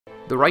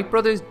The Wright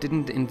brothers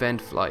didn't invent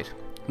flight.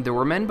 There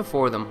were men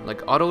before them,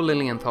 like Otto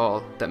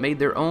Lilienthal, that made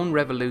their own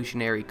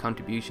revolutionary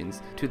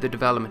contributions to the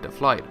development of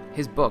flight.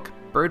 His book,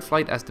 Bird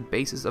Flight as the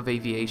Basis of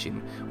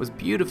Aviation, was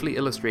beautifully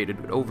illustrated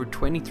with over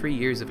 23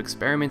 years of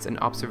experiments and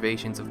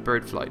observations of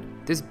bird flight.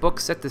 This book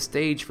set the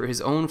stage for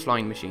his own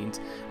flying machines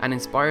and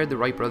inspired the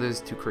Wright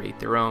brothers to create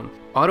their own.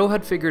 Otto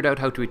had figured out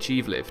how to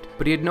achieve lift,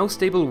 but he had no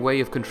stable way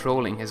of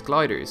controlling his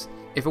gliders.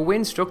 If a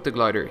wind struck the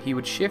glider, he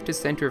would shift his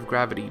center of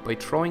gravity by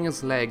throwing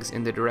his legs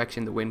in the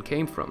direction the wind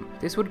came from.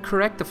 This would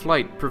correct the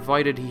flight,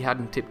 provided he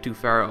hadn't tipped too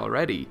far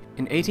already.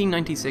 In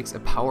 1896, a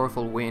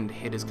powerful wind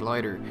hit his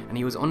glider, and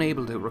he was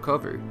unable to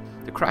recover.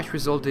 The crash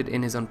resulted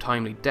in his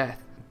untimely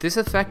death. This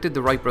affected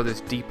the Wright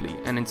brothers deeply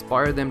and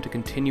inspired them to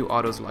continue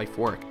Otto's life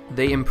work.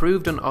 They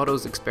improved on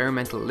Otto's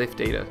experimental lift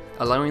data,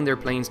 allowing their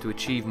planes to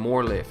achieve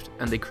more lift,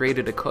 and they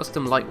created a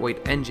custom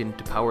lightweight engine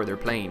to power their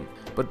plane.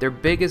 But their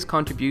biggest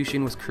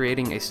contribution was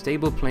creating a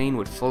stable plane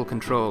with full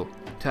control.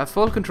 To have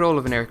full control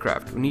of an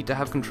aircraft, we need to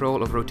have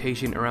control of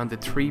rotation around the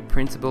three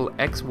principal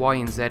X, Y,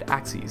 and Z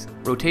axes.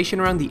 Rotation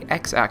around the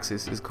X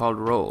axis is called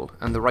roll,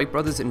 and the Wright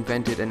brothers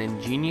invented an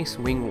ingenious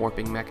wing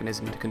warping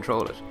mechanism to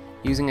control it.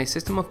 Using a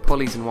system of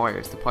pulleys and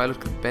wires, the pilot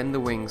could bend the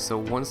wings so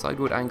one side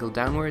would angle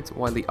downwards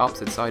while the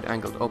opposite side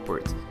angled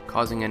upwards,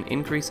 causing an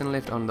increase in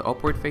lift on the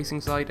upward facing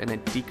side and a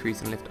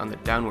decrease in lift on the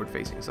downward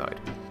facing side,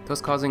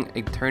 thus causing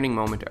a turning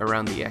moment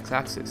around the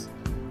x-axis.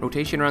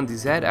 Rotation around the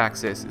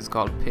z-axis is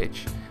called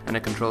pitch, and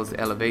it controls the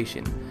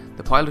elevation.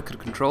 The pilot could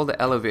control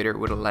the elevator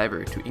with a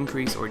lever to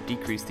increase or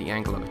decrease the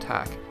angle of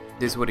attack.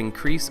 This would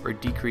increase or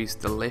decrease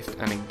the lift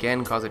and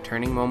again cause a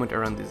turning moment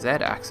around the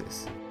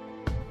z-axis.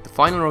 The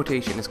final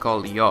rotation is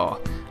called yaw,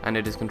 and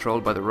it is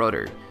controlled by the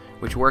rudder,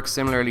 which works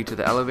similarly to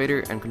the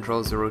elevator and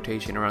controls the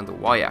rotation around the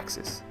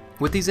y-axis.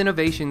 With these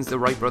innovations, the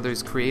Wright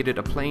brothers created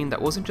a plane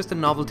that wasn't just a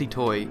novelty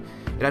toy,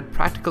 it had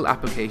practical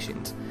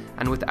applications,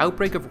 and with the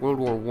outbreak of World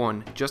War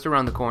I just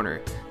around the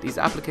corner, these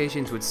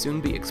applications would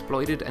soon be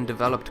exploited and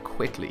developed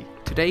quickly.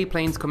 Today,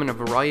 planes come in a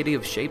variety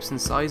of shapes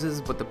and sizes,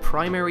 but the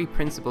primary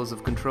principles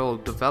of control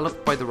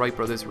developed by the Wright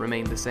brothers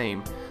remain the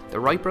same. The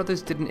Wright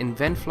brothers didn't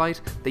invent flight,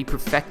 they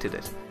perfected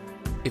it.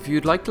 If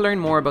you'd like to learn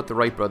more about the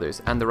Wright brothers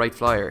and the Wright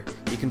Flyer,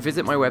 you can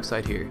visit my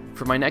website here.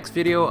 For my next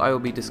video, I will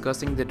be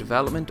discussing the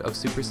development of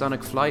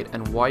supersonic flight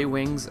and why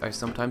wings are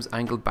sometimes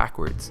angled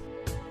backwards.